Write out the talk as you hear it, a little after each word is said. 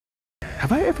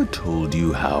have I ever told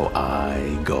you how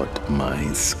I got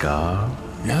my scar?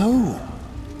 No.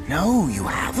 No, you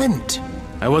haven't.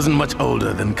 I wasn't much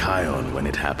older than Kion when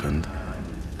it happened.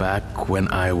 Back when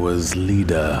I was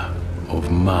leader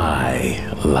of my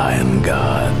Lion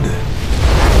Guard.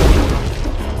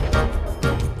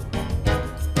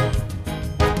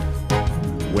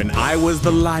 When I was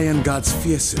the Lion Guard's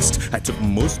fiercest, I took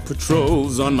most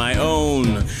patrols on my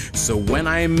own. So when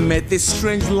I met this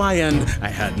strange lion, I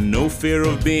had no fear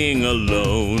of being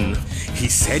alone. He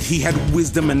said he had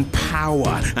wisdom and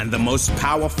power, and the most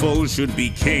powerful should be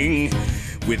king.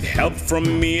 With help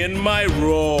from me and my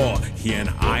roar, he and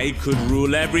I could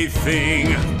rule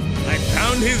everything. I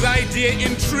found his idea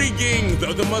intriguing,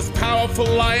 though the most powerful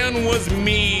lion was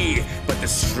me. But the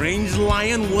strange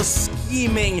lion was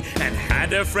scheming and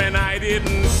had a friend I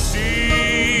didn't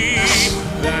see.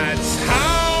 That's how